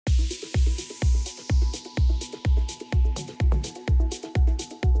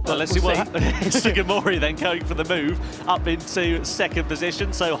Well, let's see what happens. Sugimori then going for the move up into second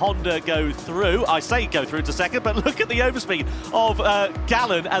position. So Honda go through. I say go through to second, but look at the overspeed of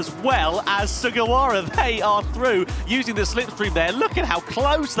Gallen as well as Sugawara. They are through using the slipstream there. Look at how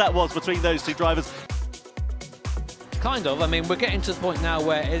close that was between those two drivers. Kind of. I mean, we're getting to the point now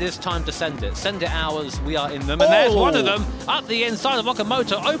where it is time to send it. Send it ours, we are in them. And there's one of them up the inside of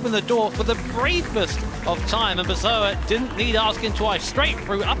Okamoto. Open the door for the briefest of time. And Bazoa didn't need asking twice. Straight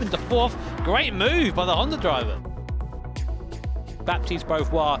through, up into fourth. Great move by the Honda driver. Baptiste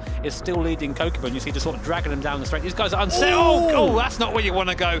Beauvoir is still leading Kokubun. You see just sort of dragging him down the straight. These guys are unsafe. Oh, that's not where you want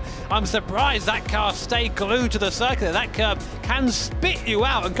to go. I'm surprised that car stayed glued to the circuit. That curb can spit you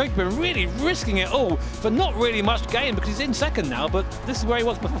out, and Kokubun really risking it all for not really much gain because he's in second now, but this is where he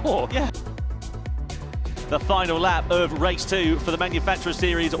was before. Yeah. The final lap of race 2 for the Manufacturer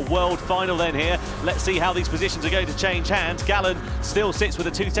Series World Final then here. Let's see how these positions are going to change hands. Gallen still sits with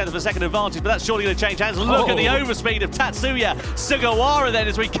a 0.2 of a second advantage, but that's surely going to change hands. Look at the overspeed of Tatsuya Sugawara then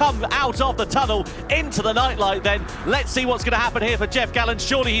as we come out of the tunnel into the nightlight then. Let's see what's going to happen here for Jeff Gallen.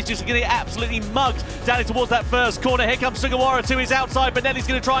 Surely he's just going to get absolutely mugged down towards that first corner. Here comes Sugawara to his outside. Benelli's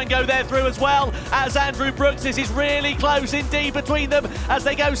going to try and go there through as well as Andrew Brooks. This is really close indeed between them as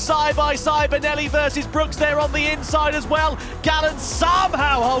they go side by side. Benelli versus Brooks there on the inside as well. Gallen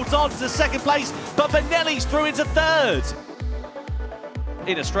somehow holds on to second place, but Benelli's through into third.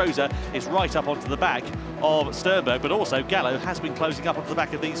 Inestrosa is right up onto the back of Sternberg, but also Gallo has been closing up onto the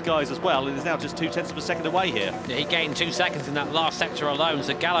back of these guys as well, and is now just 0.2 of a second away here. Yeah, he gained 2 seconds in that last sector alone,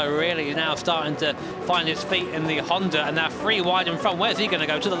 so Gallo really is now starting to find his feet in the Honda, and now 3 wide in front. Where's he going to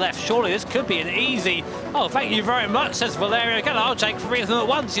go? To the left. Surely this could be an easy... Oh, thank you very much, says Valerio Gallo. I'll take 3 of them at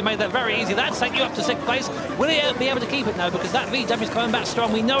once. You made that very easy. That's taking you up to 6th place. Will he be able to keep it now? Because that VW is coming back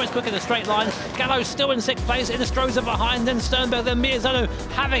strong. We know it's quick in a straight line. Gallo's still in 6th place. Inestrosa behind, then Sternberg, then Miyazono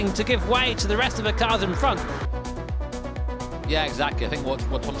having to give way to the rest of the cars in front. Yeah, exactly. I think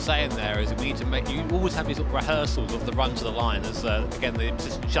what I'm saying there is we need to make... You always have these sort of rehearsals of the run to the line as, again, the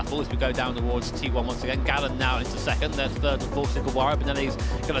position shuffle as we go down towards T1 once again. Gallen now into second. There's third and fourth Sugawara, but then he's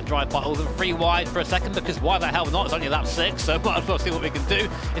going to drive by all of them 3 wide for a second because why the hell not? It's only lap 6, so might as well see what we can do.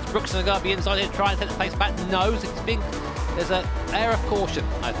 It's Brooks going to go up the inside here, try and take the place back. No, there's an air of caution,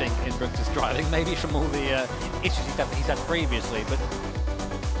 I think, in Brooks' driving, maybe from all the issues he's had previously, but...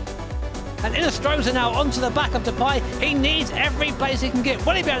 And Inestrosa now onto the back of Depay. He needs every place he can get.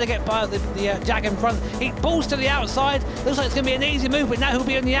 Will he be able to get by the Jag in front? He pulls to the outside. Looks like it's going to be an easy move, but now he'll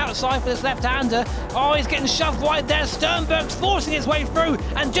be on the outside for this left-hander. Oh, he's getting shoved wide there. Sternberg's forcing his way through.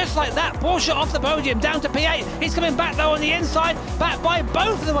 And just like that, Porsche off the podium, down to P8. He's coming back, though, on the inside. Back by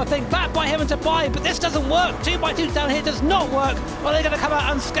both of them, I think. Back by him and Depay. But this doesn't work. 2x2 down here does not work. Are they going to come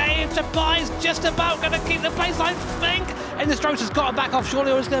out unscathed? Depay's just about going to keep the place, I think. Inestrosa's got to back off,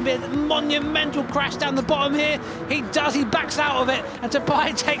 surely, or it's going to be a monumental crash down the bottom here. He does, he backs out of it, and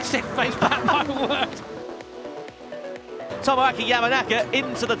Depay takes 6th place back, my word. Tomoaki Yamanaka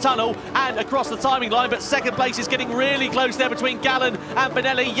into the tunnel and across the timing line, but second place is getting really close there between Gallen and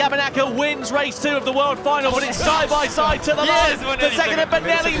Benelli. Yamanaka wins race 2 of the World Final, but it's side by side to the line. The second and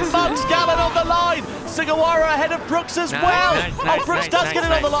Benelli mugs Gallen on the line. Sugawara ahead of Brooks as well. Brooks does get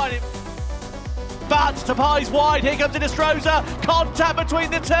it on the line. But Depay's wide, here comes Inestrosa, contact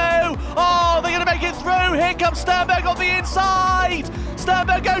between the two. Oh, they're going to make it through. Here comes Sternberg on the inside.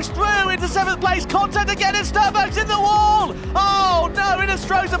 Sternberg goes through into 7th place, contact again, and Sternberg's in the wall. Oh no,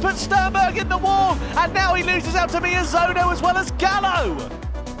 Inestrosa puts Sternberg in the wall, and now he loses out to Miyazono as well as Gallo.